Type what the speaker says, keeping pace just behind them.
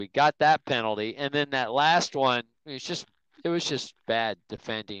we got that penalty, and then that last one, it was just bad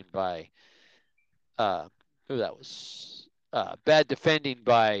defending by who that was bad defending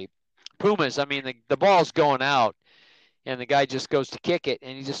by Pumas. I mean, the ball's going out, and the guy just goes to kick it,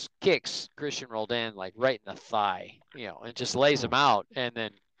 and he just kicks Christian Roldan like right in the thigh, and just lays him out, and then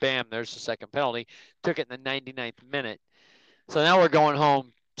bam, there's the second penalty. Took it in the 99th minute. So now we're going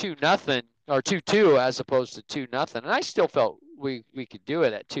home 2-0 or 2-2 as opposed to 2-0, and I still felt we could do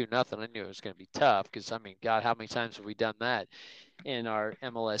it at 2-0. I knew it was going to be tough because I mean, God, how many times have we done that in our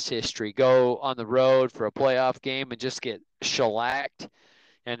MLS history? Go on the road for a playoff game and just get shellacked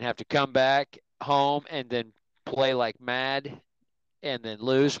and have to come back home and then play like mad and then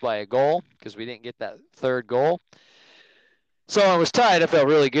lose by a goal because we didn't get that third goal. So I was tied. I felt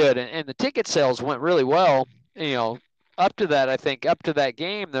really good, and the ticket sales went really well. Up to that, I think up to that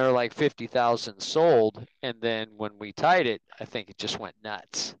game there were like 50,000 sold, and then when we tied it, I think it just went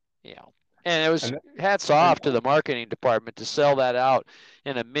nuts. And it was And hats and off to the marketing department to sell that out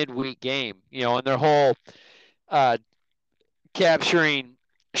in a midweek game. And their whole uh, capturing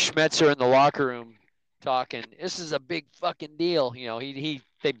Schmetzer in the locker room talking, this is a big fucking deal. They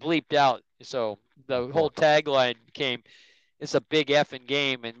bleeped out. So the of whole course. tagline became, it's a big effing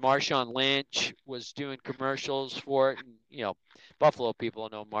game. And Marshawn Lynch was doing commercials for it. And, Buffalo people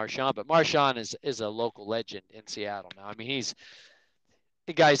know Marshawn, but Marshawn is a local legend in Seattle now. I mean,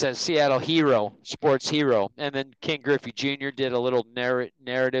 the guy's a Seattle hero, sports hero. And then Ken Griffey Jr. did a little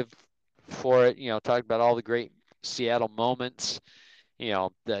narrative for it, talked about all the great Seattle moments,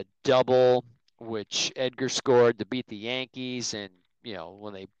 the double which Edgar scored to beat the Yankees, and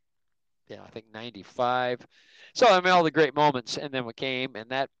when they, I think 95. So I mean all the great moments, and then what came, and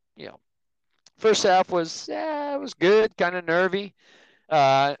that first half was it was good, kind of nervy,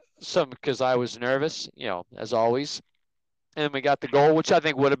 some because I was nervous, as always, and we got the goal, which I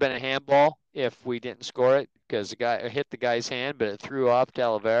think would have been a handball if we didn't score it because the guy hit the guy's hand, but it threw off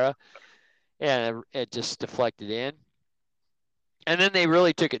Talavera, and it just deflected in. And then they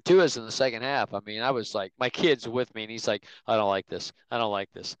really took it to us in the second half. I mean, I was like, my kid's with me, and he's like, I don't like this. I don't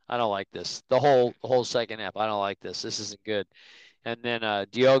like this. I don't like this. The whole second half, I don't like this. This isn't good. And then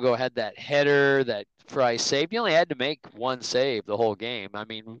Diogo had that header that Fry saved. He only had to make one save the whole game. I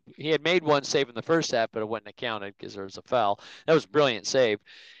mean, he had made one save in the first half, but it wouldn't have counted because there was a foul. That was a brilliant save.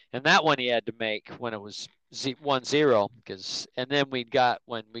 And that one he had to make when it was 1-0 because, and then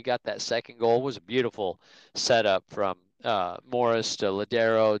when we got that second goal, was a beautiful setup from Morris to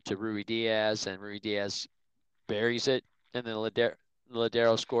Ladero to Rui Diaz, and Rui Diaz buries it, and then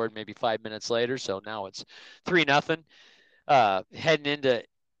Ladero scored maybe 5 minutes later. So now it's 3-0, heading into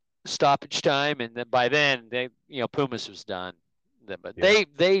stoppage time, and then by then Pumas was done. But Yeah.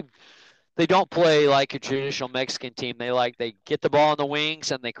 they don't play like a traditional Mexican team. They get the ball in the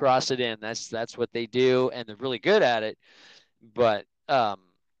wings and they cross it in. That's what they do, and they're really good at it. But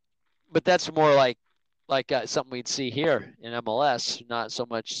that's more like something we'd see here in MLS, not so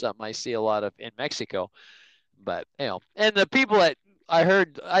much something I see a lot of in Mexico. But and the people that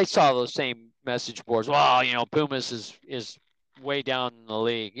I saw those same message boards. Well, Pumas is way down in the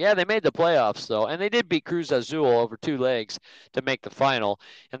league. Yeah, they made the playoffs though, and they did beat Cruz Azul over two legs to make the final,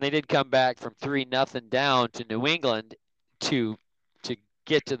 and they did come back from 3-0 down to New England to to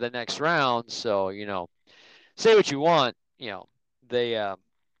get to the next round. So say what you want, they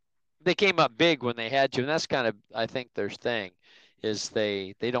they came up big when they had to, and that's kind of I think their thing is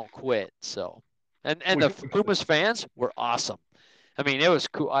they don't quit. So and the Which, Pumas fans were awesome. I mean, it was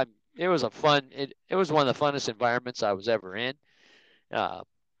cool. It was a fun. It was one of the funnest environments I was ever in. Uh,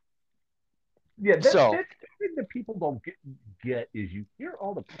 yeah, so that's the thing that people don't get is you hear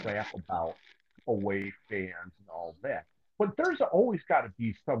all the crap about away fans and all that, but there's always got to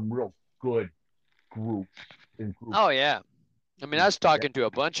be some real good groups and groups. oh yeah. I mean, I was talking to a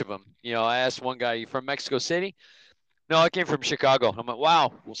bunch of them. I asked one guy, "You from Mexico City?" No, I came from Chicago. I'm like,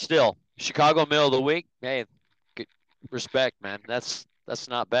 wow. Well, still Chicago middle of the week. Hey, good respect, man. That's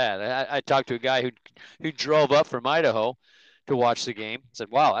not bad. I talked to a guy who drove up from Idaho to watch the game. Said,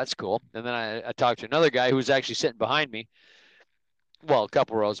 wow, that's cool. And then I talked to another guy who was actually sitting behind me, well, a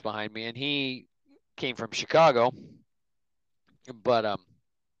couple rows behind me, and he came from Chicago. But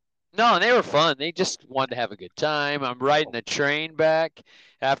no, they were fun. They just wanted to have a good time. I'm riding the train back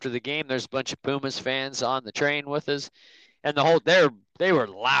after the game. There's a bunch of Pumas fans on the train with us, and they were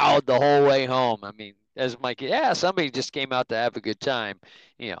loud the whole way home. I mean, as my kid, yeah, somebody just came out to have a good time,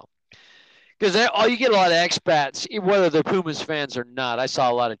 you know. Because you get a lot of expats, whether they're Pumas fans or not. I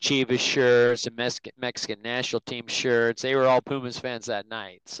saw a lot of Chivas shirts and Mexican national team shirts. They were all Pumas fans that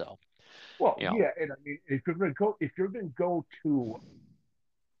night. So, Well, you know, yeah, and I mean, if you're gonna go to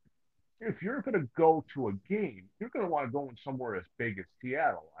if you're going to go to a game, you're going to want to go in somewhere as big as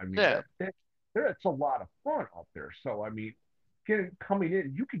Seattle. I mean, Yeah. that's a lot of fun up there. So I mean, coming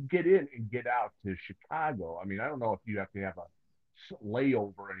in, you could get in and get out to Chicago. I mean, I don't know if you have to have a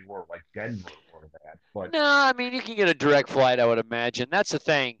layover anywhere like Denver or that, but No, I mean you can get a direct flight, I would imagine. That's the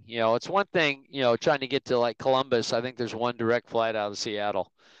thing. It's one thing, trying to get to like Columbus. I think there's one direct flight out of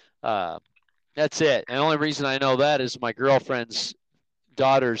Seattle. Uh, that's it. And the only reason I know that is my girlfriend's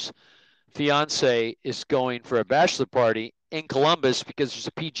daughter's fiance is going for a bachelor party in Columbus because there's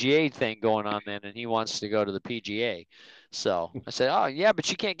a PGA thing going on then, and he wants to go to the PGA. So I said, "Oh yeah, but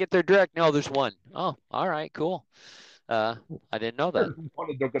you can't get there direct." No, there's one. Oh, all right, cool. I didn't know that. there's one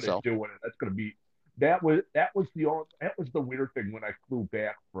that they're going to So do it. That's going to be that was the weird thing when I flew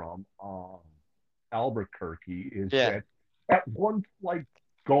back from Albuquerque is yeah, that one flight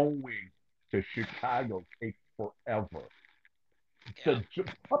going to Chicago takes forever. yeah, The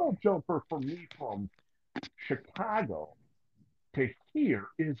puddle jumper for me from Chicago to here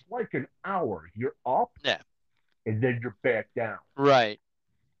is like an hour. You're up yeah, and then you're back down, right,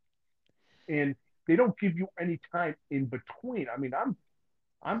 and they don't give you any time in between. I mean,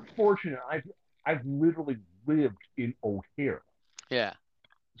 I'm fortunate. I've literally lived in O'Hare yeah.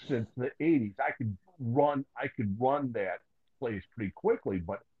 since the '80s. I could run that place pretty quickly,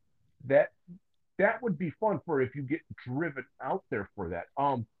 but that that would be fun for if you get driven out there for that.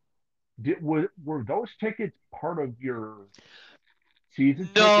 Were those tickets part of your season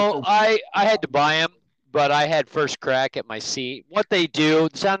ticket No, or I had to buy them, but I had first crack at my seat. What they do,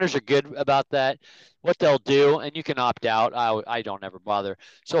 the Sounders are good about that. What they'll do, and you can opt out. I don't ever bother.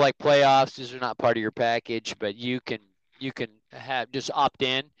 So like playoffs, these are not part of your package, but you can have just opt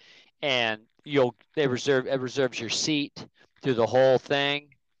in, and it reserves your seat through the whole thing.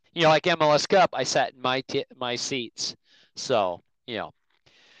 Like MLS Cup, I sat in my seats, so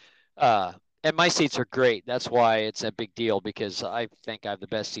uh, and my seats are great. That's why it's a big deal because I think I have the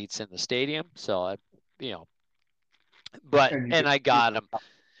best seats in the stadium. So you know, but and you and get I got them.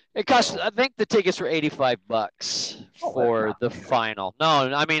 It cost. so I think the tickets were $85 oh that's for not the bad. final.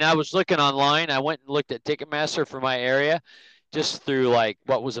 No, I mean I was looking online. I went and looked at Ticketmaster for my area, just through like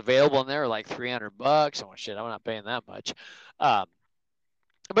what was available, and they were like $300. Oh shit, I'm not paying that much. Um,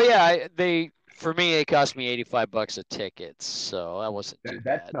 but yeah, they for me it cost me $85 a ticket, so that wasn't too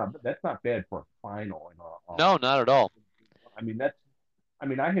bad. That's not bad for a final. No, not at all. I mean that's I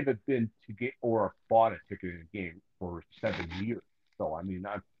mean I haven't been to get or bought a ticket in a game for 7 years. So I mean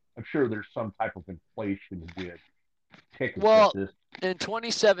I'm sure there's some type of inflation with tickets at Well, this. in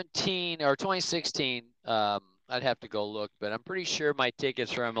 2017 or 2016, I'd have to go look, but I'm pretty sure my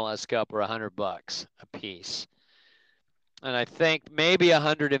tickets for MLS Cup were $100 a piece, and I think maybe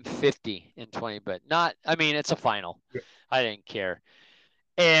 150 in 20, but not. I mean, it's a final. I didn't care.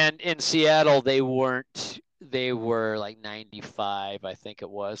 And in Seattle, they weren't. They were like 95, I think it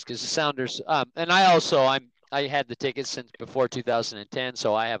was, because the Sounders. And I had the tickets since before 2010,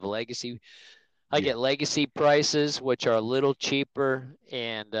 so I have a legacy. I Yeah, get legacy prices, which are a little cheaper,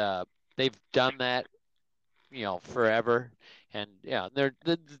 and they've done that, forever. And yeah,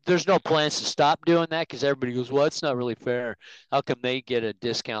 there's no plans to stop doing that because everybody goes, well, it's not really fair. How come they get a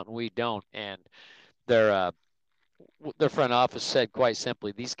discount and we don't? And their uh, their front office said quite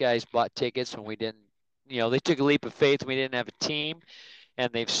simply, these guys bought tickets when we didn't. They took a leap of faith. We didn't have a team,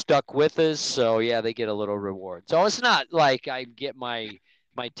 and they've stuck with us. So yeah, they get a little reward. So it's not like I get my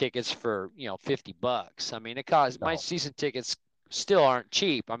tickets for $50. I mean, it costs my no, season tickets still aren't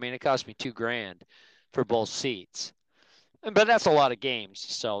cheap. I mean, it cost me 2 grand for both seats, but that's a lot of games.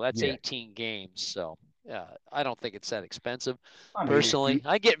 So that's yeah. 18 games. So I don't think it's that expensive. I mean, Personally,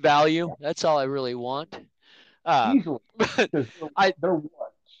 I get value. That's all I really want. easily But because I they're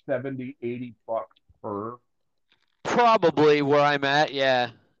what 70, $80 per, probably where I'm at,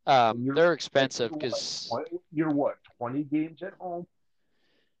 yeah. and They're expensive because you're what 20 games at home.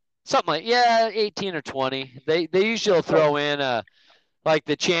 something like, yeah, 18 or 20. They usually So throw in like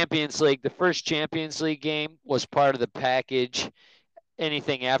the Champions League. The first Champions League game was part of the package.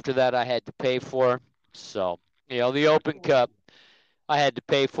 Anything after that, I had to pay for. So the Open Cup, I had to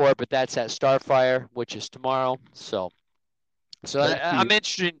pay for it, but that's at Starfire, which is tomorrow. So that's I'm the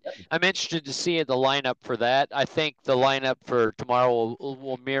interested. I'm interested to see the lineup for that. I think the lineup for tomorrow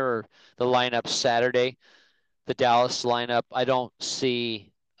will mirror the lineup Saturday, the Dallas lineup. I don't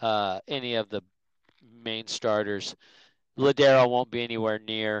see any of the main starters. Ladero won't be anywhere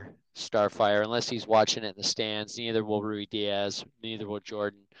near Starfire unless he's watching it in the stands. Neither will Rui Diaz. Neither will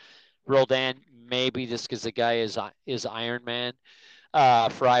Jordan. Roldan maybe just because the guy is Iron Man.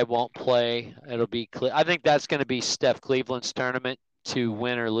 Fry won't play. It'll be. I think that's going to be Steph Cleveland's tournament. to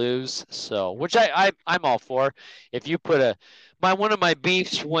win or lose. So, which I'm all for. If you put one of my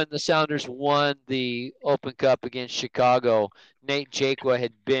beefs when the Sounders won the Open Cup against Chicago, Nate Jakwa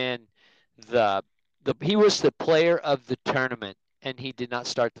had been the he was the player of the tournament, and he did not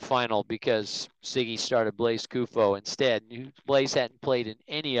start the final because Siggy started Blaise Kufo instead. Blaise hadn't played in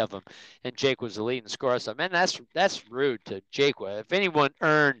any of them, and Jake was the leading scorer. So, man, that's rude to Jakwa. If anyone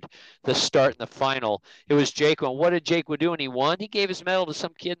earned the start in the final, it was Jakwa. And what did Jakwa do when he won? He gave his medal to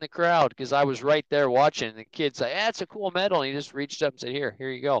some kid in the crowd because I was right there watching. And the kid's like, "That's a cool medal." And he just reached up and said, here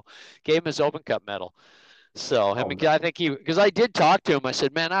you go." Gave him his Open Cup medal. So I mean, I think because I did talk to him. I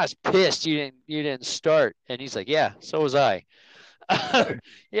said, "Man, I was pissed you didn't start." And he's like, "Yeah, so was I."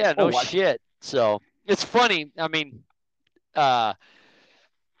 Yeah, no shit. So it's funny. I mean, not.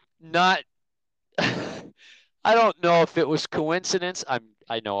 I don't know if it was coincidence. I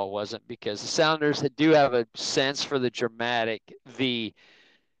know it wasn't, because the Sounders do have a sense for the dramatic. The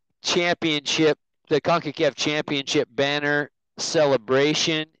championship, the CONCACAF championship banner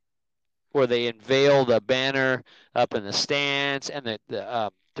celebration, where they unveil the banner up in the stands, and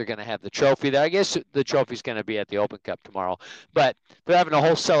they're going to have the trophy there. I guess the trophy's going to be at the Open Cup tomorrow, but they're having a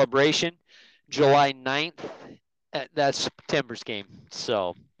whole celebration July 9th. That's Timbers game.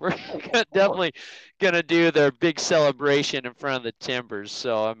 So we're definitely going to do their big celebration in front of the Timbers.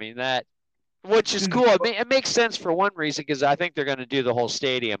 So, I mean, which is cool. It makes sense for one reason, because I think they're going to do the whole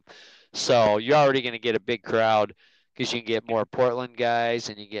stadium. So you're already going to get a big crowd because you can get more Portland guys,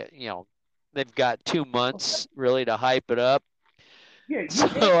 and you get, they've got 2 months really to hype it up. Yeah. So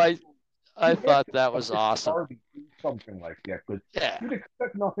I thought that was awesome. Something like that, but yeah. You'd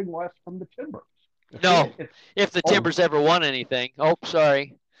expect nothing less from the Timbers. If the Timbers ever won anything. Oh,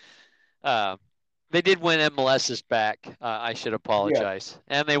 sorry. They did win MLS's back. I should apologize.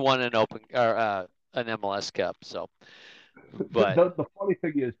 Yeah. And they won an an MLS Cup. So, but the funny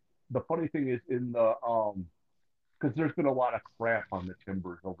thing is in the because there's been a lot of crap on the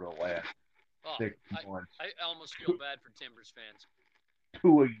Timbers over the last 6 months. I almost feel bad for Timbers fans.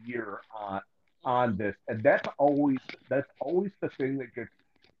 To a year on this, and that's always the thing that gets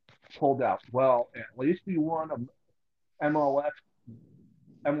pulled out. Well, at least we won a MLS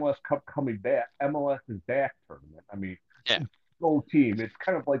Cup coming back. MLS is back tournament. I mean, go team. It's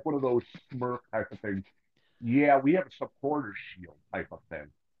kind of like one of those smirk type of things. Yeah, we have a supporter shield type of thing.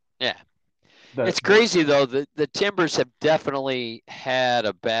 Yeah. It's crazy, though. The Timbers have definitely had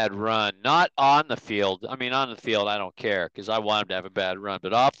a bad run. Not on the field. I mean, on the field, I don't care because I want them to have a bad run.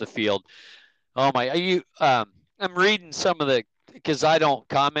 But off the field, oh my! I'm reading some of because I don't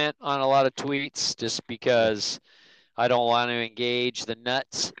comment on a lot of tweets just because I don't want to engage the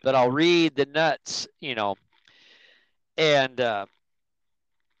nuts. But I'll read the nuts, And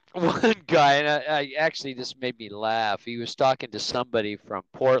one guy, and I actually, this made me laugh. He was talking to somebody from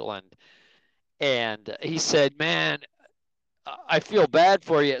Portland. And he said, "Man, I feel bad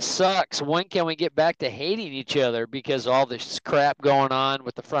for you. It sucks. When can we get back to hating each other? Because all this crap going on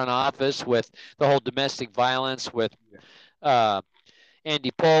with the front office, with the whole domestic violence, with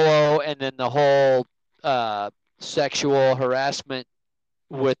Andy Polo, and then the whole sexual harassment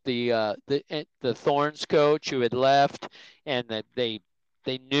with the Thorns coach who had left, and that they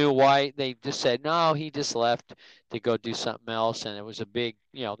knew why. They just said, no, he just left to go do something else. And it was a big,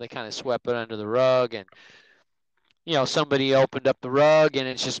 they kind of swept it under the rug. And, somebody opened up the rug, and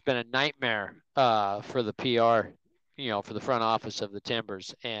it's just been a nightmare for the PR, for the front office of the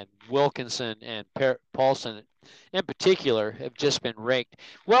Timbers. And Wilkinson and Paulson in particular have just been raked.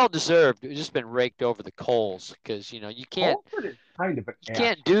 Well deserved. It's just been raked over the coals because, you can't. Paulson is kind of an you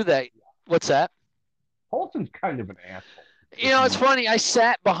can't do that. What's that? Paulson's kind of an asshole. It's funny. I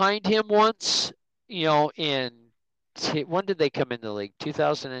sat behind him once, when did they come in the league?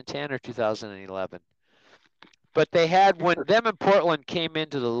 2010 or 2011? But they had, when them and Portland came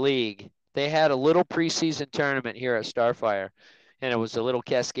into the league, they had a little preseason tournament here at Starfire, and it was a little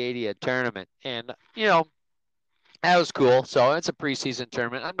Cascadia tournament. And, that was cool. So it's a preseason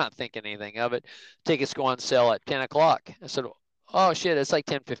tournament. I'm not thinking anything of it. Tickets go on sale at 10 o'clock. I said, oh, shit, it's like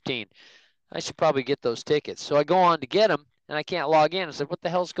 10:15. I should probably get those tickets. So I go on to get them, and I can't log in. I said, what the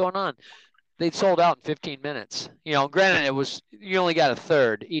hell's going on? They'd sold out in 15 minutes. Granted, you only got a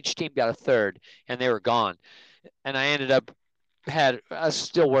third. Each team got a third, and they were gone. And I ended up I was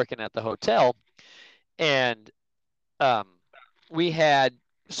still working at the hotel, and we had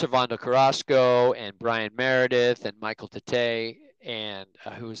Servando Carrasco and Brian Meredith and Michael Tate and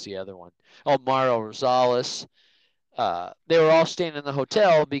who was the other one? Oh, Mauro Rosales. They were all staying in the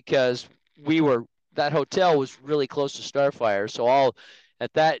hotel because that hotel was really close to Starfire. So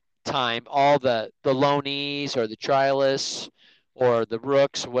at that time, all the loanees or the trialists or the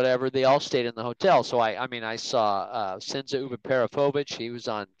Rooks, whatever, they all stayed in the hotel. So I mean, I saw Sinza Uber he was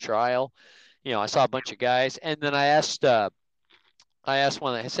on trial. I saw a bunch of guys, and then I asked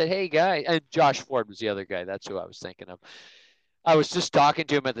one. I said, "Hey, guy," and Josh Ford was the other guy. That's who I was thinking of. I was just talking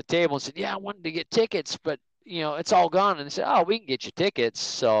to him at the table and said, "Yeah, I wanted to get tickets, but it's all gone." And he said, "Oh, we can get you tickets."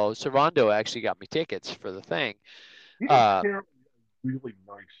 So Servando actually got me tickets for the thing. He's Uh, apparently a really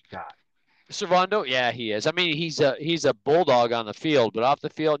nice guy. Servando, yeah, he is. I mean, he's a bulldog on the field, but off the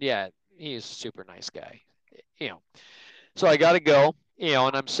field, yeah, he's a super nice guy. You know, so I got to go.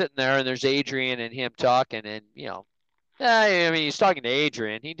 And I'm sitting there, and there's Adrian and him talking, and I mean, he's talking to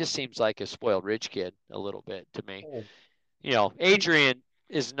Adrian. He just seems like a spoiled rich kid a little bit to me. Oh, Adrian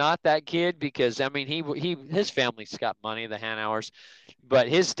is not that kid because I mean his family's got money, the Hanauers, but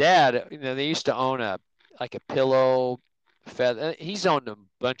his dad, they used to own a pillow feather. He's owned a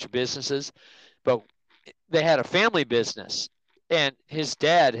bunch of businesses, but they had a family business, and his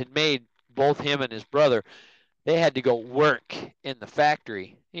dad had made both him and his brother. They had to go work in the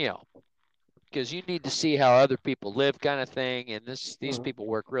factory, because you need to see how other people live, kind of thing. And these people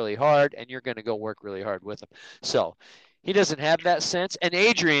work really hard, and you're going to go work really hard with them. So he doesn't have that sense. And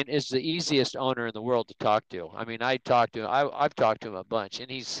Adrian is the easiest owner in the world to talk to. I mean, I've talked to him a bunch, and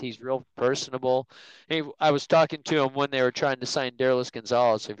he's real personable. I was talking to him when they were trying to sign Derlis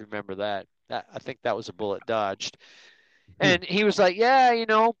Gonzalez, if you remember that. I think that was a bullet dodged. And he was like, "Yeah,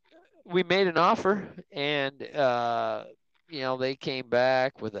 we made an offer, and they came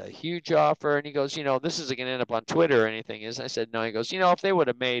back with a huge offer." And he goes, "This isn't going to end up on Twitter or anything, is?" I said, "No." He goes, "If they would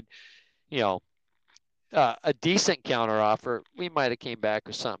have made, you know, a decent counter offer, we might have came back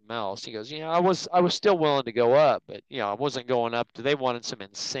with something else." He goes, I was still willing to go up, but I wasn't going up to. They wanted some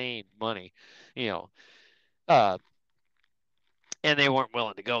insane money, you know, uh, and they weren't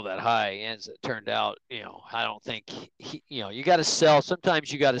willing to go that high. And as it turned out, I don't think you got to sell.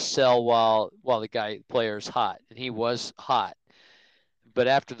 Sometimes you got to sell while the player's hot, and he was hot. But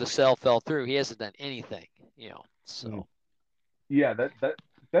after the sell fell through, he hasn't done anything. So yeah,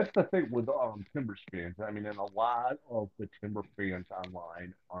 that's the thing with Timbers fans. I mean, and a lot of the Timber fans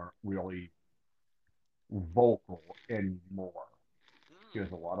online aren't really vocal anymore.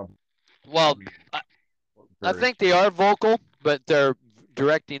 There's a lot of well, I mean, I, I various think they are vocal, but they're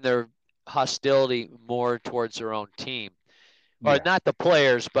directing their hostility more towards their own team, or yeah. not the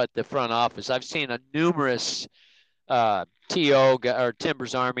players, but the front office. I've seen a numerous TO or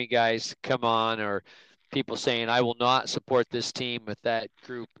Timbers Army guys come on, or people saying, "I will not support this team with that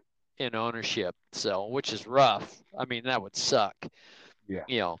group in ownership." So, which is rough. I mean, that would suck,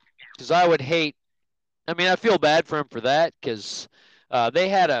 Yeah. because I would hate. I mean, I feel bad for him for that because they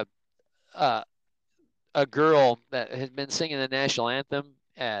had uh, a girl that had been singing the national anthem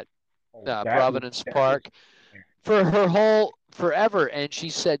at Oh, Providence that was Park for her whole forever, and she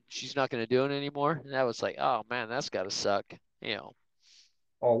said she's not going to do it anymore. And that was like, oh man, that's got to suck. You know.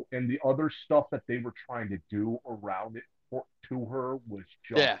 oh, and the other stuff that they were trying to do around it to her was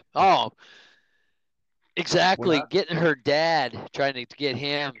just Yeah. Oh, when exactly. I Getting her dad, trying to get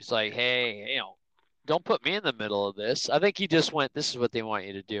him. It's like, hey, don't put me in the middle of this. I think he just went, "This is what they want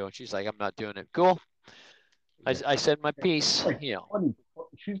you to do," and she's like, "I'm not doing it." Cool. I, yeah, I said my she's piece. like 20,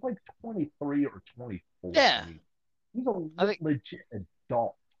 she's like 23 or 24. I Yeah. mean, he's a I think, legit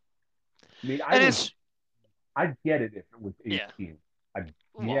adult. I mean, and it's I'd get it if it was yeah. 18. I'd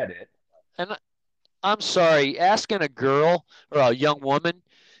Well, get it. and I'm sorry, asking a girl or a young woman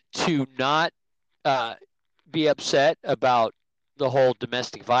to not uh, be upset about the whole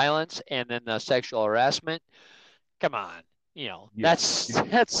domestic violence and then the sexual harassment. Come on, Yeah.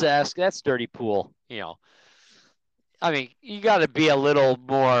 that's dirty pool. I mean, you got to be a little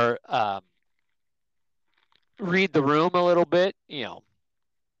more read the room a little bit.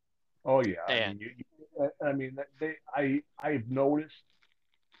 Oh yeah. I And mean, I mean, I've noticed.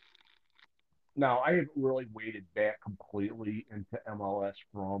 Now, I haven't really waded back completely into MLS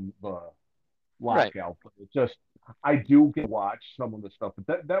from the right, lockout, but it just I do get to watch some of the stuff.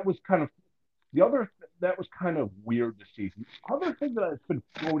 But that was kind of the other that was kind of weird this season. Other thing that has been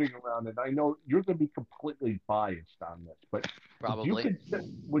floating around, and I know you're going to be completely biased on this, but would you probably. consider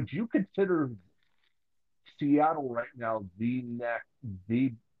would you consider Seattle right now the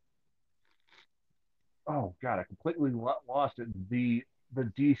oh god, I completely lost it, the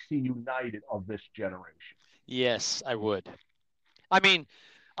DC United of this generation? Yes, I would. I mean,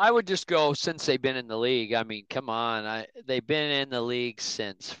 I would just go since they've been in the league. I mean, come on. They've been in the league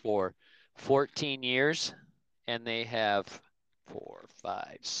since for 14 years, and they have 4,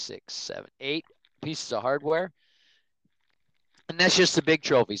 5, 6, 7, 8 pieces of hardware, and that's just the big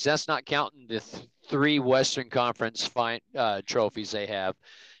trophies. That's not counting the 3 Western Conference trophies they have,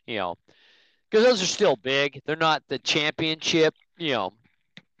 because those are still big. They're not the championship,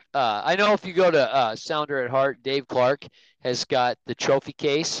 I know if you go to Sounder at Heart, Dave Clark has got the trophy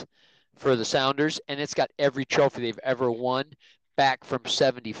case for the Sounders, and it's got every trophy they've ever won back from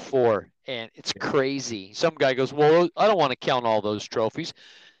 '74, and it's crazy. Some guy goes, "Well, I don't want to count all those trophies."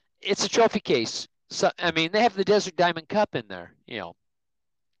 It's a trophy case. So I mean, they have the Desert Diamond Cup in there,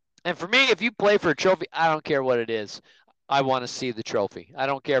 And for me, if you play for a trophy, I don't care what it is. I want to see the trophy. I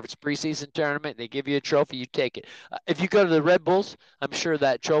don't care if it's preseason tournament. They give you a trophy, you take it. If you go to the Red Bulls, I'm sure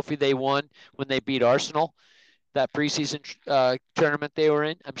that trophy they won when they beat Arsenal, that preseason tournament they were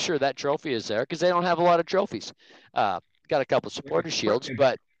in, I'm sure that trophy is there because they don't have a lot of trophies. Got a couple of supporter shields,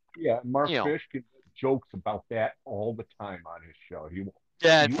 but Mark Fishkin jokes about that all the time on his show.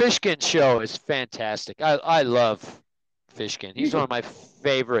 And Fishkin's show is fantastic. I love Fishkin. He's one of my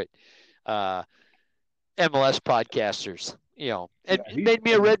favorite MLS podcasters. It made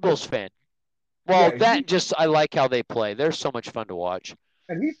me a Red Bulls fan. Well, just I like how they play. They're so much fun to watch.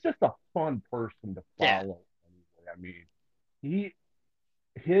 And he's just a fun person to follow. Yeah. I mean,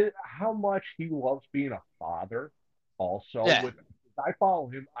 how much he loves being a father. Also, I follow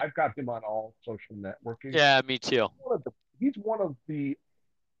him. I've got him on all social networking. Yeah, me too. He's one of the.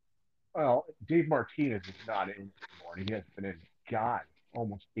 Well, Dave Martinez is not in anymore. He has been in, God,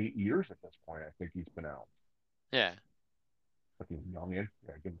 almost 8 years at this point. I think he's been out. Yeah. Fucking youngin.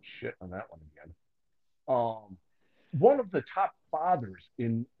 Yeah, give him shit on that one again. One of the top fathers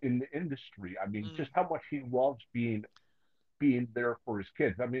in the industry. I mean, just how much he loves being there for his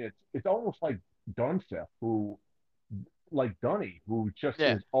kids. I mean, it's almost like Dunseth, who just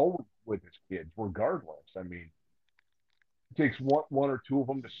is always with his kids, regardless. I mean, he takes one or two of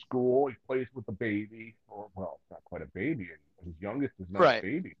them to school. He plays with the baby, or well, not quite a baby. His youngest is not a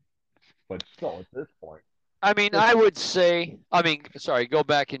baby, but still, at this point. I mean, I would say. Sorry, go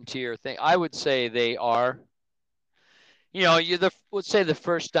back into your thing. I would say they are. Let's say the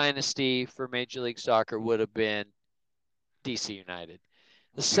first dynasty for Major League Soccer would have been DC United.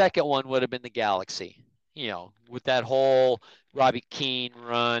 The second one would have been the Galaxy. With that whole Robbie Keane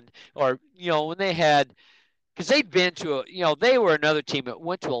run, or when they had, because they'd been to they were another team that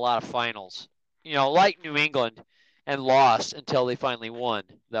went to a lot of finals. Like New England, and lost until they finally won.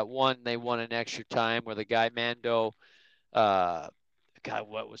 That one they won in extra time where the guy Mando, God,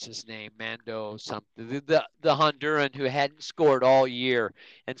 what was his name? Mando something. The Honduran who hadn't scored all year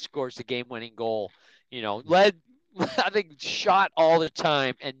and scores the game-winning goal. Led, I think, shot all the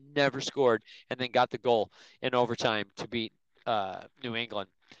time and never scored, and then got the goal in overtime to beat New England.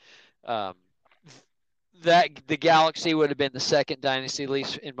 That the Galaxy would have been the second dynasty, at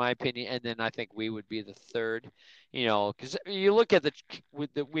least in my opinion, and then I think we would be the third. Because you look at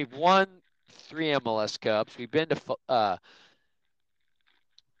we've won 3 MLS Cups. We've been to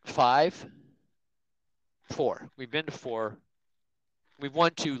 4. We've been to 4. We've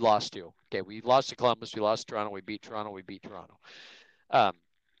won 2, lost 2. Okay, we lost to Columbus. We lost to Toronto. We beat Toronto.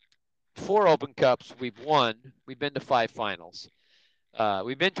 4 Open Cups we've won. We've been to 5 finals.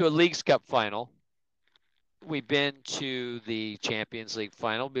 We've been to a Leagues Cup final. We've been to the Champions League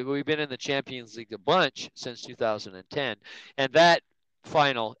final, but we've been in the Champions League a bunch since 2010. And that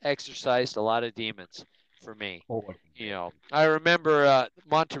final exercised a lot of demons for me. I remember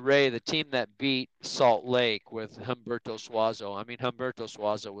Monterrey, the team that beat Salt Lake with Humberto Suazo. I mean, Humberto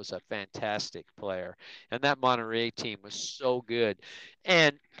Suazo was a fantastic player. And that Monterrey team was so good.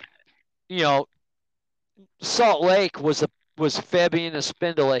 And, Salt Lake was Fabian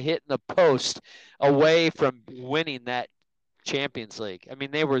Espindola hitting the post away from winning that Champions League. I mean,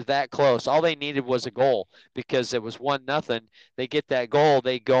 they were that close. All they needed was a goal because it was 1-0. They get that goal,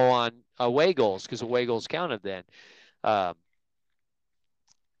 they go on away goals because away goals counted then. And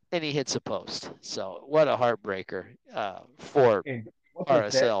he hits a post. So what a heartbreaker for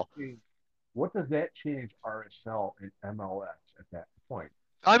RSL. What does that change RSL and MLS at that point?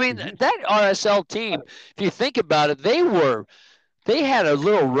 I mean, that RSL team, if you think about it, they had a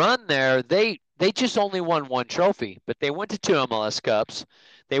little run there. They just only won 1 trophy, but they went to 2 MLS Cups.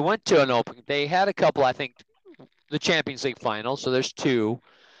 They went to an Open. They had a couple, I think, the Champions League final. So there's 2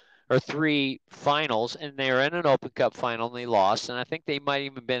 or 3 finals, and they were in an Open Cup final and they lost. And I think they might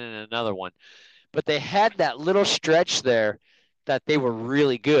even been in another one. But they had that little stretch there that they were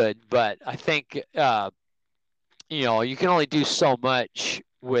really good. But I think, you can only do so much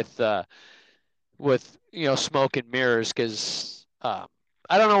with smoke and mirrors because I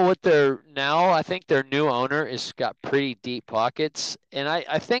don't know what they're now. I think their new owner has got pretty deep pockets, and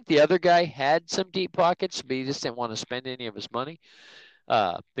I think the other guy had some deep pockets, but he just didn't want to spend any of his money.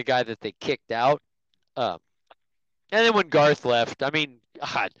 The guy that they kicked out, Um, and then when Garth left, I mean,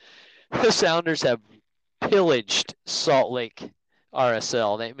 God, the Sounders have pillaged Salt Lake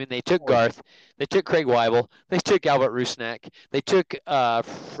RSL. They took Garth, they took Craig Weibel, they took Albert Rusnak, they took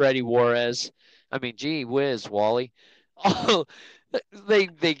Freddie Juarez. I mean, gee whiz, Wally. Oh, they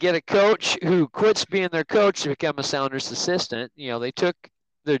get a coach who quits being their coach to become a Sounders assistant. They took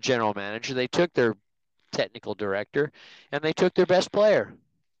their general manager, they took their technical director, and they took their best player.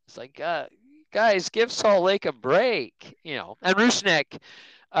 It's like, guys, give Salt Lake a break. And Rusnak,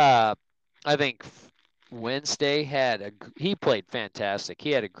 uh, I think Wednesday he played fantastic.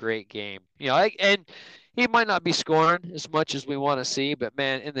 He had a great game. And he might not be scoring as much as we want to see, but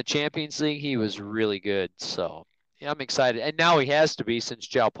man, in the Champions League, he was really good. So yeah, I'm excited. And now he has to be since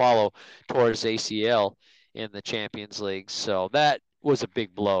João Paulo tore his ACL in the Champions League. So that was a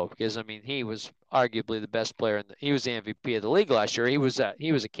big blow because he was arguably the best player he was the MVP of the league last year. He was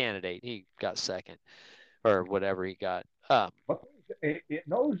a candidate. He got second or whatever he got. But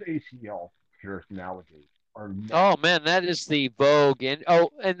those ACL tears nowadays are Oh man, that is the vogue. And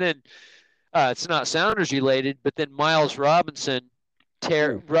then it's not Sounders related, but then Miles Robinson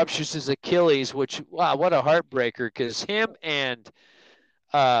ruptures his Achilles, which wow, what a heartbreaker because him and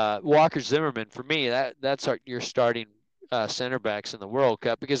Walker Zimmerman, for me, that's your starting center backs in the World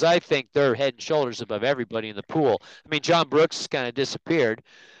Cup because I think they're head and shoulders above everybody in the pool. I mean, John Brooks kind of disappeared,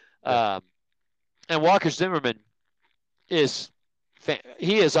 and Walker Zimmerman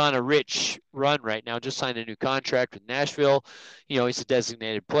he is on a rich run right now. Just signed a new contract with Nashville. He's a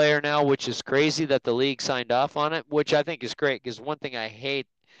designated player now, which is crazy that the league signed off on it, which I think is great because one thing I hate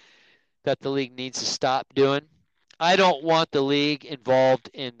that the league needs to stop doing. I don't want the league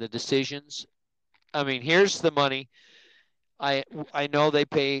involved in the decisions. I mean, here's the money. I know they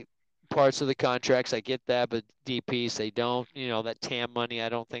pay parts of the contracts. I get that, but DPs they don't. That TAM money I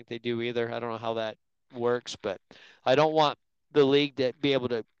don't think they do either. I don't know how that works, but I don't want the league to be able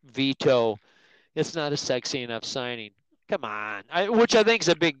to veto. It's not a sexy enough signing. Come on, which I think is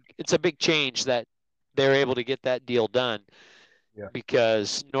a big change that they're able to get that deal done. Yeah.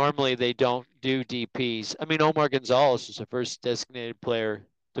 Because normally they don't do DPs. I mean, Omar Gonzalez was the first designated player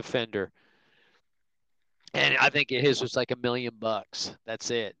defender, and I think his was like $1 million. That's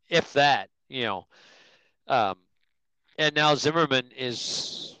it, if that. Um, and now Zimmerman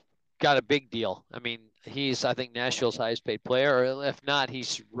is got a big deal. I mean, he's I think Nashville's highest paid player, or if not,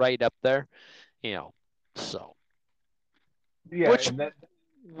 he's right up there. So yeah, which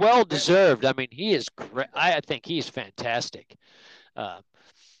well deserved. I mean, he is great. I think he's fantastic. The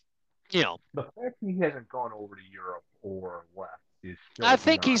fact he hasn't gone over to Europe or left is still. I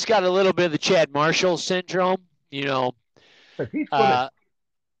think he's got a little bit of the Chad Marshall syndrome. But he's good.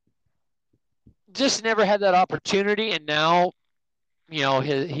 Just never had that opportunity, and now,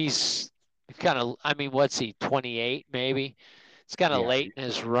 he's kind of. I mean, what's he? 28, maybe. It's kind of late in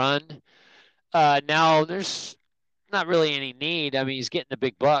his run. Now there's not really any need. I mean, he's getting the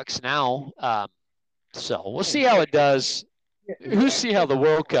big bucks now. So we'll see how it does. We'll see how the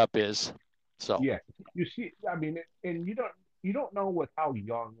World Cup is. So yeah, you see, I mean, and you don't know with how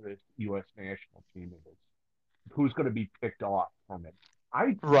young this U.S. national team is, who's going to be picked off from it.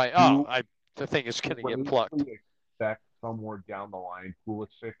 I think it's going to get plucked. Expect somewhere down the line,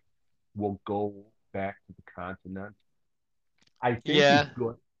 Pulisic will go back to the continent. I think he's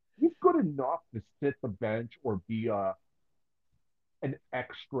good. He's good enough to sit the bench or be an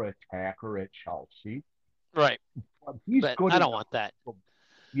extra attacker at Chelsea. Right. But I don't want that.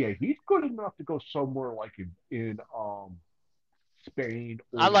 Yeah, he's good enough to go somewhere like in Spain.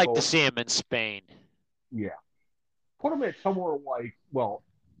 I like to see him in Spain. Yeah. Put him at somewhere like, well,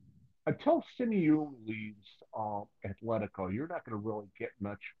 until Simeone leaves Atletico, you're not going to really get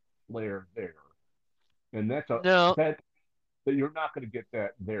much flair there. And that's that you're not going to get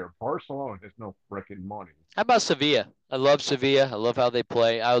that there. Barcelona has no freaking money. How about Sevilla? I love Sevilla. I love how they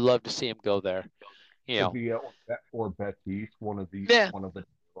play. I would love to see him go there. Sevilla or Betis, one of the.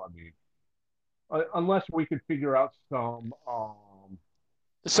 I mean, unless we could figure out some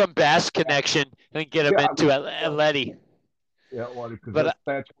Basque connection and get him into Atleti. Yeah, well, because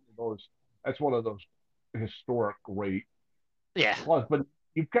that's one of those historic great. Yeah. Plus, but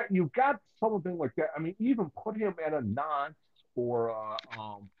you've got something like that. I mean, even put him at a Nantes or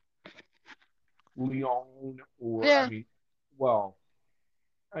Lyon or I mean, well,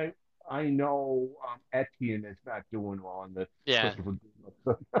 I know Etienne is not doing on the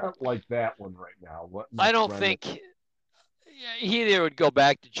like that one right now. I don't think he either would go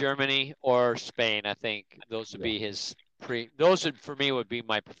back to Germany or Spain. I think those would be his those would for me would be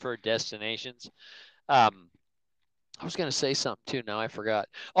my preferred destinations. I was going to say something too. Now I forgot.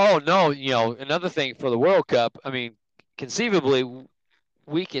 Oh no, another thing for the World Cup. I mean, conceivably,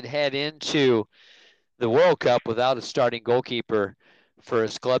 we could head into the World Cup without a starting goalkeeper for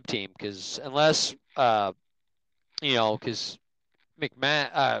his club team, because unless because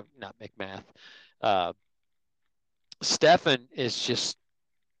not McMath, uh, Stefan is just.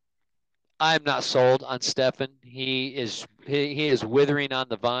 I'm not sold on Stefan. He is withering on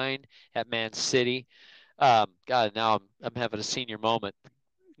the vine at Man City. God, now I'm having a senior moment.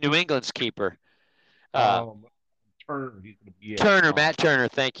 New England's keeper, uh, Um, Turner, he's going to be at Turner, Matt Turner.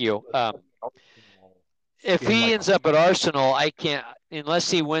 Thank you. If in he like ends up at Arsenal, I can't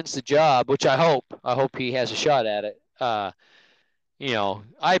unless he wins the job, which I hope. I hope he has a shot at it.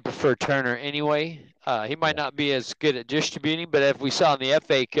 I prefer Turner anyway. He might not be as good at distributing, but if we saw in the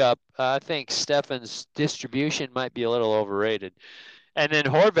FA Cup, I think Stefan's distribution might be a little overrated. And then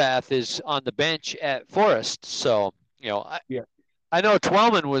Horvath is on the bench at Forest, so yeah, I know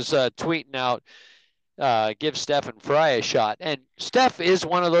Twelman was tweeting out, give Stefan Fry a shot, and Steph is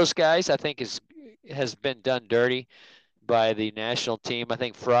one of those guys I think has been done dirty by the national team. I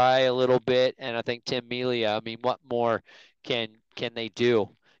think Fry a little bit, and I think Tim Melia. I mean, what more can they do?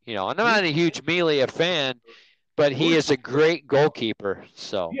 I'm not a huge Melia fan, but he is a great goalkeeper.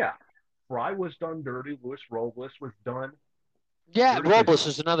 So yeah, Fry was done dirty. Luis Robles was done yeah, dirty because Robles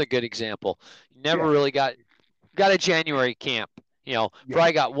is another good example. Never yeah, really got a January camp. yeah,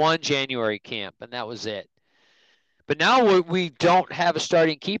 Fry got one January camp, and that was it. But now we don't have a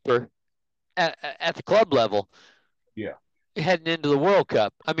starting keeper at the club level yeah. heading into the World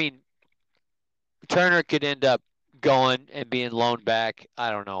Cup. I mean, Turner could end up going and being loaned back.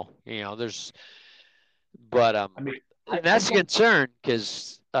 I don't know. But I mean, and I that's a don't. concern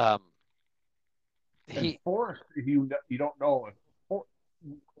because And he Forrest, you don't know if.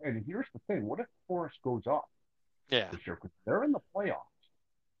 And here's the thing: what if Forrest goes up yeah, this year? Because they're in the playoffs.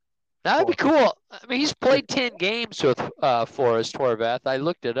 that'd So be cool. I mean, he's if played 10 games with Forrest Horvath. I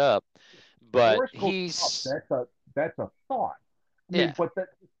looked it up, but Forrest goes up, he's that's a thought. I yeah. mean, but the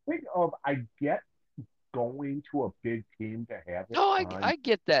thing of I get going to a big team to have it No, on I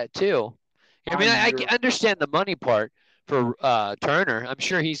get that too. I mean, on I your understand the money part for Turner. I'm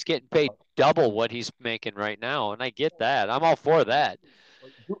sure he's getting paid double what he's making right now, and I get that. I'm all for that.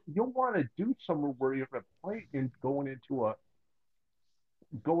 you want to do somewhere where you're going to play in going into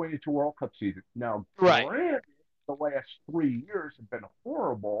World Cup season. Now, Right. granted, the last 3 years have been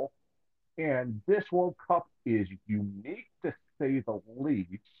horrible, and this World Cup is unique to say the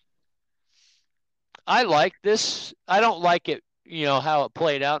least. I like this. I don't like it, how it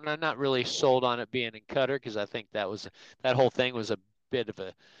played out, and I'm not really sold on it being in Qatar because I think that whole thing was a bit of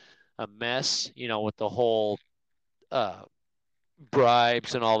a mess, with the whole uh,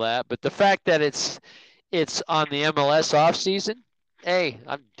 bribes and all that. But the fact that it's on the MLS off season, hey,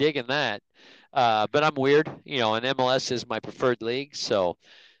 I'm digging that. But I'm weird, and MLS is my preferred league, so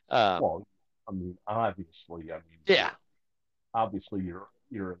Well, I mean, obviously, yeah, obviously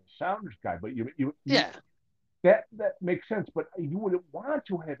you're a Sounders guy, but you yeah, that makes sense. But you would want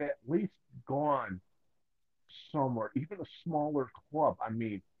to have at least gone somewhere, even a smaller club. I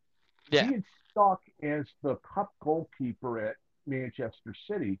mean, yeah, being stuck as the cup goalkeeper at Manchester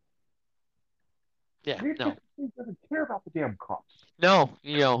City, yeah. Manchester No, City doesn't care about the damn cups.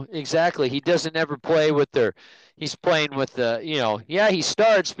 no, exactly. He doesn't ever play with their. He's playing with the, yeah, he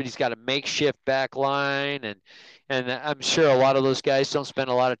starts, but he's got a makeshift back line, and I'm sure a lot of those guys don't spend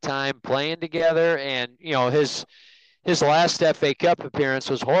a lot of time playing together. And his last FA Cup appearance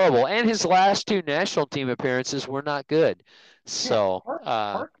was horrible, and his last two national team appearances were not good. Yeah, So,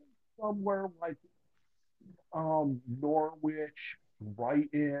 Park somewhere like Norwich,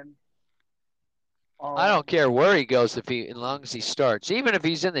 Brighton. I Um, don't care where he goes as long as he starts, even if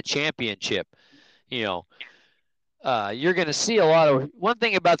he's in the championship. You know, you're going to see a lot of. One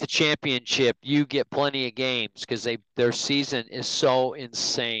thing about the championship, you get plenty of games because their season is so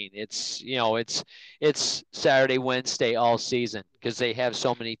insane. It's Saturday, Wednesday all season because they have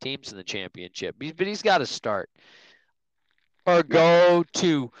so many teams in the championship. But he's got to start or yeah, go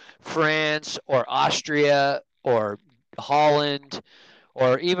to France or Austria or Holland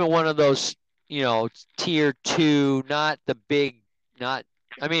or even one of those, tier two, not the big, not.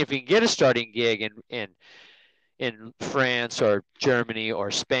 I mean, if you can get a starting gig in France or Germany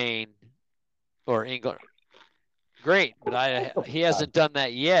or Spain or England, great. But he hasn't done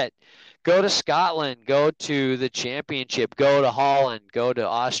that yet. Go to Scotland, go to the Championship, go to Holland, go to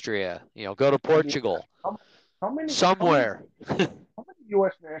Austria, go to I mean, Portugal, how, how many how many somewhere. how many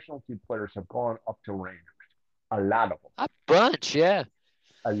U.S. national team players have gone up to Rangers? A lot of them. A bunch, yeah,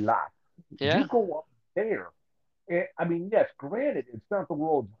 A lot. You yeah, go up there, I mean, yes, granted, it's not the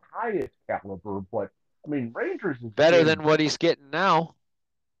world's highest caliber, but I mean, Rangers is Better in. than what he's getting now.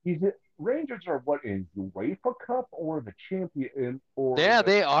 He's Rangers are what in UEFA Cup or the champion or Yeah,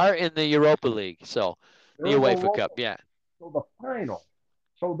 they are in the Europa League. So the they're in the UEFA Cup. local, Yeah, so the final.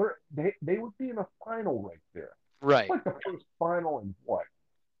 So they would be in a final right there. It's right. like the first final in what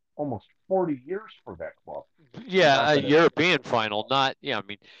almost 40 years for that club. Yeah, Not a that it's European final, not yeah. I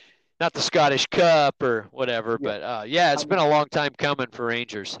mean, not the Scottish Cup or whatever, yeah. but yeah, I it's been mean a long time coming for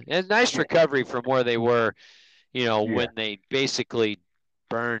Rangers. And nice yeah recovery from where they were, yeah. when they basically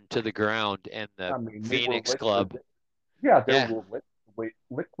burned to the ground and the I mean they were Phoenix Club. they Yeah, were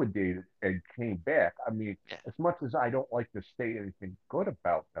liquidated and came back. I mean, yeah. as much as I don't like to say anything good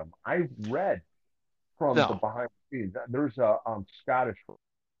about them, I read from the No. behind the scenes. There's a Scottish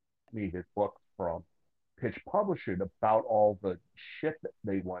me his book from Pitch Publishing about all the shit that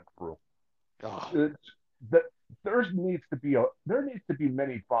they went through. Oh, It's that there needs to be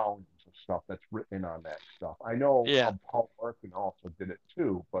many volumes of stuff that's written on that stuff. I know yeah. Paul Larkin also did it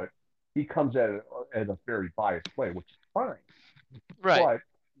too, but he comes at it at a very biased way, which is fine. But Right. I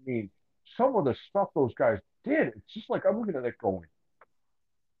mean, some of the stuff those guys did, it's just like I'm looking at it going,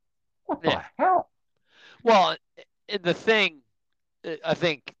 what the Yeah. hell? Well, and the thing I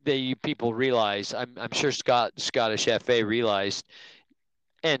think that you people realize, I'm sure Scottish FA realized,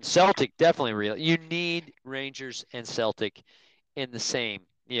 and Celtic definitely realized, you need Rangers and Celtic in the same.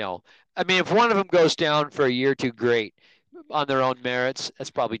 I mean, if one of them goes down for a year or two, great, on their own merits,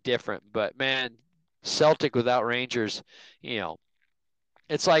 that's probably different. But man, Celtic without Rangers, you know,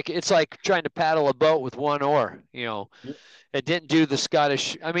 it's like trying to paddle a boat with one oar. It didn't do the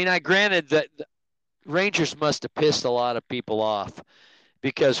Scottish. I mean, I granted that the Rangers must have pissed a lot of people off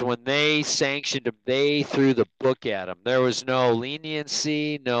because when they sanctioned him, they threw the book at him. There was no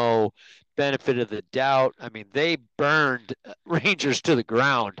leniency, no benefit of the doubt. I mean, they burned Rangers to the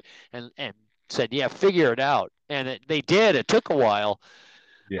ground and said, "Yeah, figure it out." And they did. It took a while,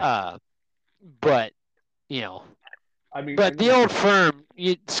 Yeah, uh, but you know, I mean, I but know the what old you're firm.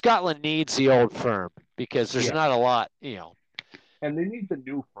 Scotland needs the old firm because there's yeah, not a lot. and they need the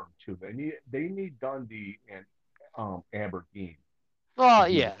new firm too. They need Dundee and Aberdeen to Well,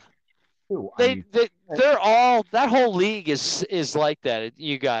 do yeah, that too. I they, mean, they and, they're all that whole league is like that.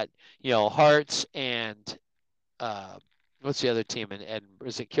 You got Hearts and uh, what's the other team in Edinburgh?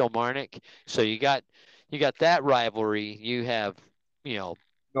 Is it Kilmarnock? So you got that rivalry. You have you know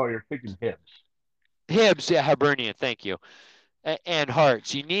no, you're thinking Hibs. Hibs, yeah, Hibernian. Thank you, and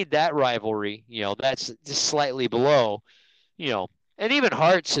Hearts. You need that rivalry. That's just slightly below. You know, and even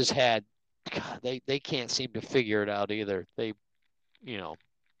Hearts has had. God, they can't seem to figure it out either. You know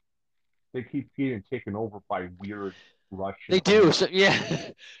They keep getting taken over by weird they Russian do. owners. So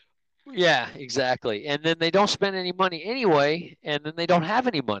yeah, yeah, exactly. And then they don't spend any money anyway, and then they don't have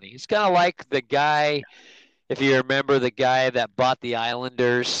any money. It's kind of like the guy, if you remember the guy that bought the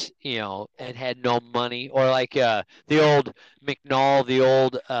Islanders, and had no money, or like the old McNall, the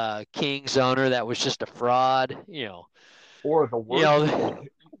old Kings owner that was just a fraud. Or the You worst know,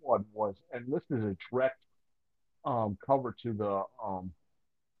 one was, and this is a direct cover to the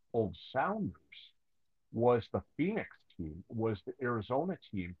old Sounders, was the Phoenix team, was the Arizona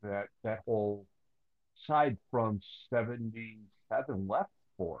team that whole side from 77 left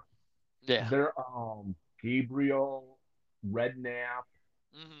for. yeah. They're Gabriel, Redknapp,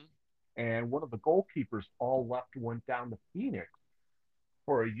 Hmm. and one of the goalkeepers all left, went down to Phoenix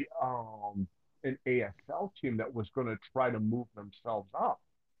for an ASL team that was going to try to move themselves up.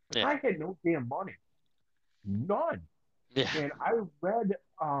 Yeah, I had no damn money, none. yeah, And I read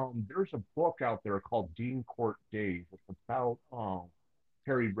there's a book out there called Dean Court Days. It's about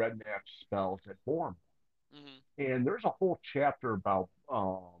Harry Redknapp's spells at Bournemouth. hmm, And there's a whole chapter about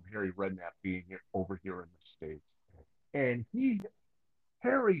Harry Redknapp being over here in the States. And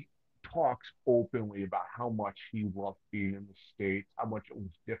Harry talks openly about how much he loved being in the States, how much it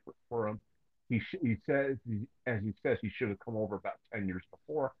was different for him. He says, as he says, he should have come over about 10 years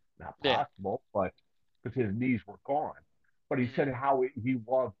before. Not yeah, possible, but because his knees were gone. But he hmm, said how he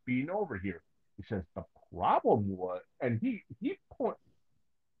loved being over here. He says the problem was, and he point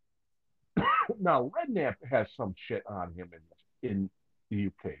now Redknapp has some shit on him in the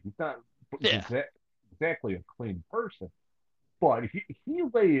UK. He's not yeah, exactly a clean person, but he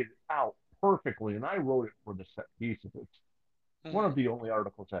laid it out perfectly, and I wrote it for the set pieces. It's one hmm, of the only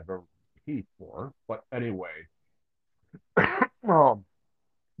articles I've ever paid for. But anyway, um,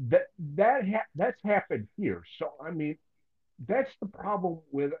 that's happened here. So I mean, that's the problem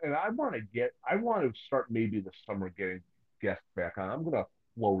with, and I want to start maybe this summer getting guests back on. I'm gonna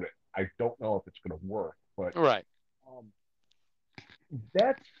float it. I don't know if it's gonna work, but right.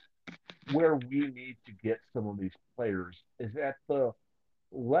 That's where we need to get some of these players is at the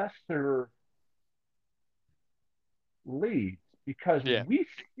lesser leagues because Yeah. we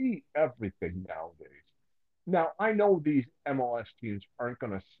see everything nowadays. Now, I know these MLS teams aren't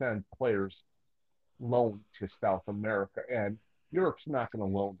going to send players loan to South America, and Europe's not going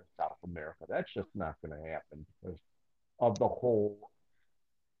to loan to South America. That's just not going to happen because of the whole.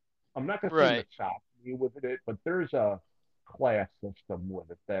 I'm not going to say Right. misogyny with it, but there's a class system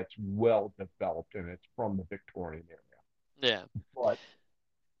with it that's well developed, and it's from the Victorian era. Yeah. But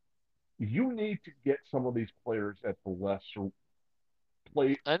you need to get some of these players at the lesser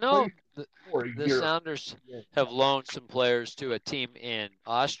I know play for a the year. Sounders have loaned some players to a team in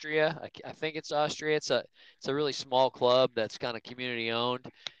Austria. I think it's Austria. It's a really small club that's kind of community owned,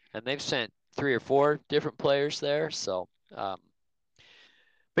 and they've sent 3 or 4 different players there. So, but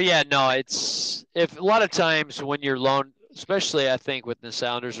yeah, no, it's if a lot of times when you're loaned, especially I think with the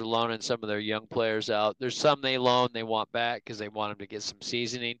Sounders are loaning some of their young players out. There's some they loan they want back because they want them to get some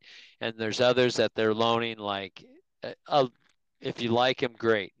seasoning, and there's others that they're loaning like, uh, if you like them,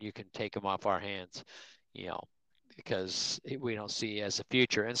 great, you can take them off our hands, you know, because we don't see as a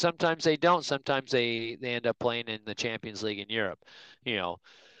future. And sometimes they don't. Sometimes they end up playing in the Champions League in Europe, you know.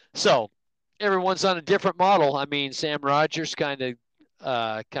 So everyone's on a different model. I mean, Sam Rogers kind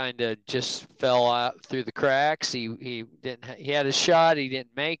of just fell out through the cracks. He had a shot. He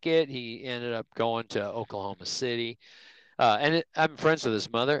didn't make it. He ended up going to Oklahoma City. I'm friends with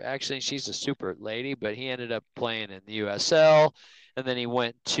his mother. Actually, she's a super lady, but he ended up playing in the USL, and then he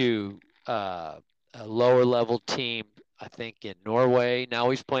went to a lower level team, I think in Norway. Now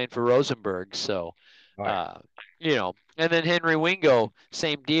he's playing for Rosenborg. So, All right. uh, and then Henry Wingo,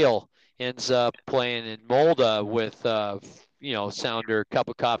 same deal, ends up playing in Molde with Sounder, cup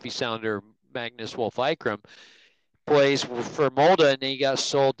of coffee Sounder Magnus Wolf Ikram plays for Molde, and he got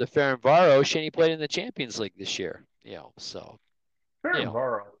sold to Ferencváros, and he played in the Champions League this year. So you know,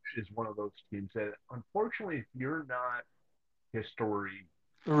 Ferencváros is one of those teams that, unfortunately, if you're not history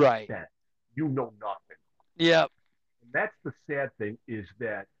right? set, you know nothing. Yep. And that's the sad thing is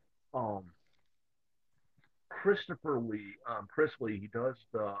that um, Christopher Lee, Chris Lee, he does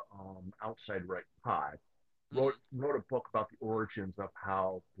the Outside Right Pod, wrote a book about the origins of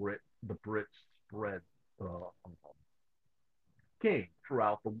how the Brits spread the game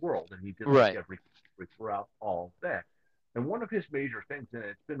throughout the world, and he did like Right. every country throughout all of that. And one of his major things, and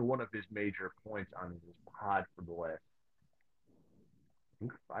it's been one of his major points on his pod for the last I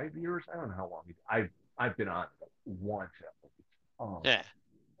think 5 years. I don't know how long I've been on it once at least. Yeah.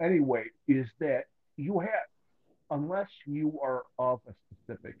 Anyway, is that you have unless you are of a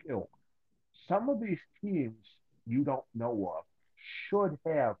specific ilk, some of these teams you don't know of should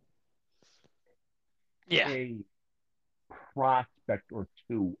have Yeah. a prospect or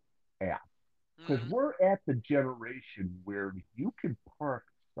two at. Because Hmm. we're at the generation where you can park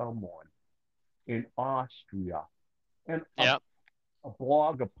someone in Austria and Yep. a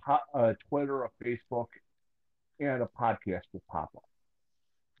blog, a Twitter, a Facebook, and a podcast will pop up.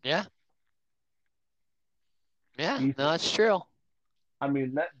 Yeah. Yeah. Easy. No, it's true. I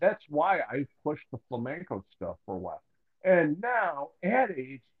mean, that's why I pushed the flamenco stuff for a while. And now Ad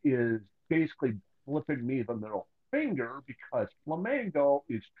Age is basically flipping me the middle finger because flamenco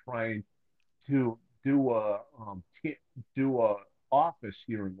is trying to do do a office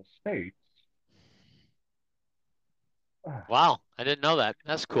here in the states. Wow. I didn't know that.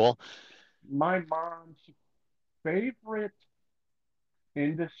 That's cool. My mom's favorite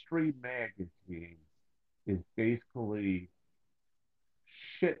industry magazine is basically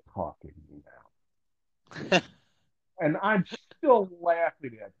shit talking me now. And I'm still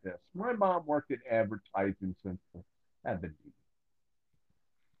laughing at this. My mom worked in advertising since the 70s.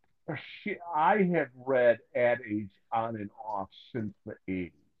 I have read Ad Age on and off since the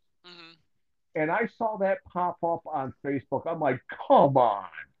 80s. Hmm. And I saw that pop up on Facebook. I'm like, come on,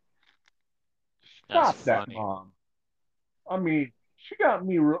 That's stop that, funny. mom. I mean, she got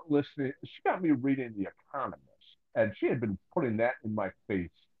me listening. She got me reading The Economist, and she had been putting that in my face.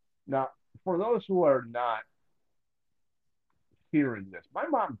 Now, for those who are not hearing this, my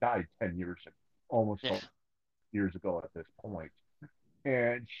mom died 10 years ago, almost Yeah. years ago at this point,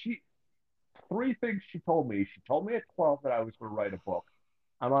 and she 3 things she told me. She told me at 12 that I was going to write a book.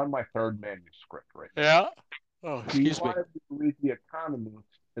 I'm on my third manuscript right now. Yeah. Oh, She excuse me. wanted me to read The Economist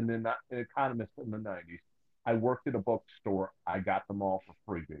and then Economist in the 90s. I worked at a bookstore. I got them all for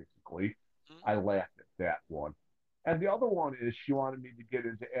free, basically. Mhm. I laughed at that one. And the other one is she wanted me to get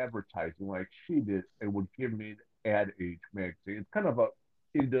into advertising like she did and would give me an Ad Age magazine. It's kind of a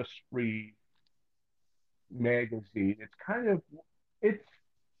industry magazine. It's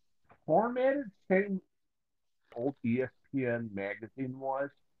formatted same old ESPN magazine was.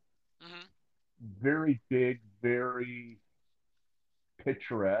 Hmm. Very big, very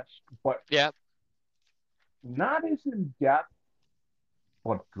picturesque, but Yeah. not as in depth,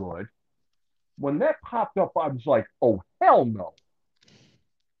 but good. When that popped up, I was like, oh, hell no,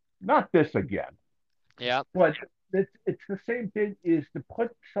 not this again. Yeah. But it's the same thing is to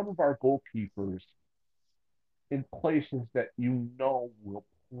put some of our goalkeepers in places that you know will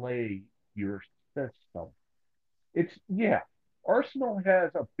play your system. It's, yeah, Arsenal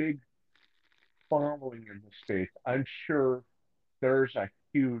has a big following in the States. I'm sure there's a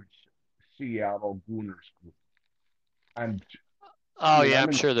huge Seattle Gooners group. I'm, Oh yeah, I'm I'm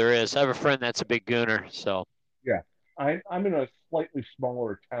in, sure there is. I have a friend that's a big Gooner. So yeah, I'm in a slightly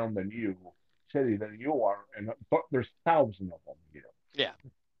smaller town than you, city than you are, and but there's thousands of them here. yeah.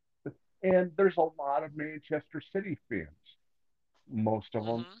 And there's a lot of Manchester City fans. Most of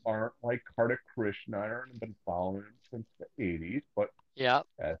them Hmm. aren't like Kartik Krishnaiyer and have been following him since the 80s, but Yeah.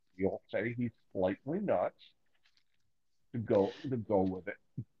 as you'll say, he's slightly nuts to go with it.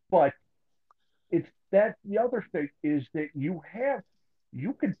 But it's that the other thing is that you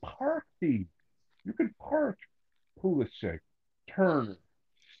can park these. You can park Pulisic, Hmm. Turner,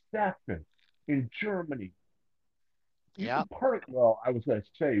 Steffen in Germany. You Yeah. can park, well, I was going to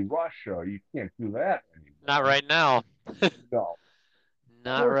say Russia. You can't do that Not anymore. right now. No.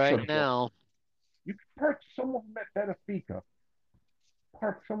 Not right Portugal. now. You can park some of them at Benfica,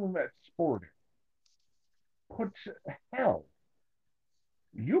 park some of them at Sporting. Put hell,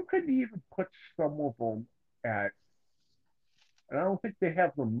 you could even put some of them at, and I don't think they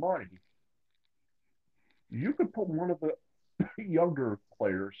have the money. You could put one of the younger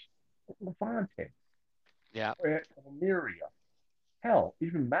players, Levante, Yeah. at Almeria, hell,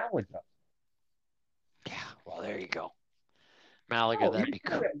 even Malaga. Yeah. Well, there you go. Malaga, Hell, that'd even be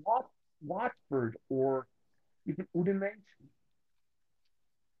put cool. at Watford or even Udinese.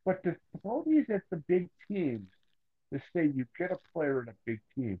 But to throw these at the big teams, to say you get a player in a big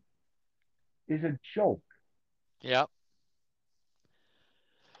team, is a joke. Yeah.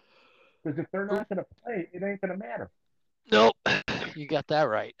 Because if they're Oop. not going to play, it ain't going to matter. Nope. You got that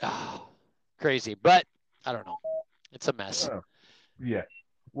right. Oh, crazy, but I don't know. It's a mess. Uh, yeah.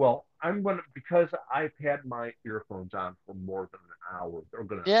 Well, I'm going to, because I've had my earphones on for more than an hour, they're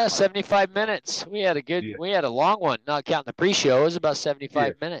going to Yeah, cut. 75 minutes. Yeah. We had a long one, not counting the pre-show. It was about Yeah.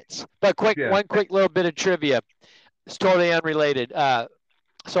 75 minutes. But quick, Yeah. one quick little bit of trivia. It's totally unrelated.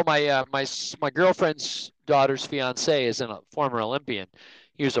 So my girlfriend's daughter's fiance is a former Olympian.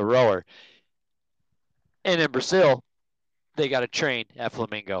 He was a rower, and in Brazil, they got to train at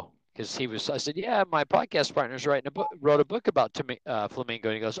Flamingo because he was. I said, yeah, my podcast partner's wrote a book about Flamingo.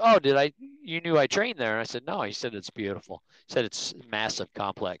 And he goes, oh, did I? You knew I trained there? And I said, no. He said it's beautiful. He said it's massive,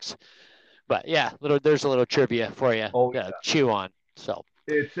 complex. But yeah, there's a little trivia for you Oh, to chew on. So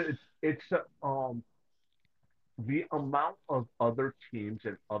it's the amount of other teams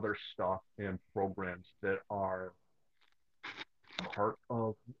and other stuff and programs that are part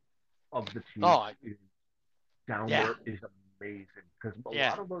of the teams oh down yeah, there is amazing because a yeah.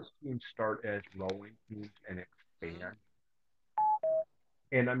 lot of those teams start as rowing teams and Hmm. expand.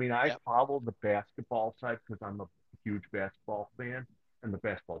 And I mean, I Yep. follow the basketball side because I'm a huge basketball fan, and the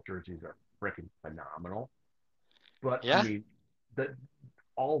basketball jerseys are freaking phenomenal. But I Yeah. mean, the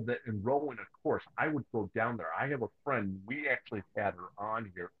all that and rowing, of course, I would go down there. I have a friend. We actually had her on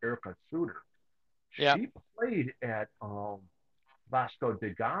here, Erica Suter. Yep. She played at Vasco da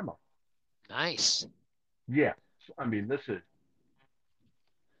Gama. Nice. Yes, I mean this is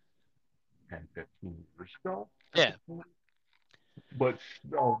 10, 15 years ago at the Yeah. point. But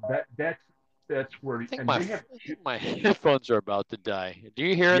no, that's where, and they have I think my headphones are about to die. Do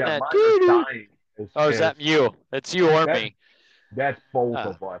you hear yeah, that? mine are Doo-doo? dying Oh, is as that you? That's you or that me? that's both Uh,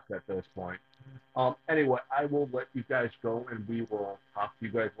 of us at this point. Anyway, I will let you guys go, and we will talk to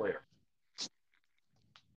you guys later.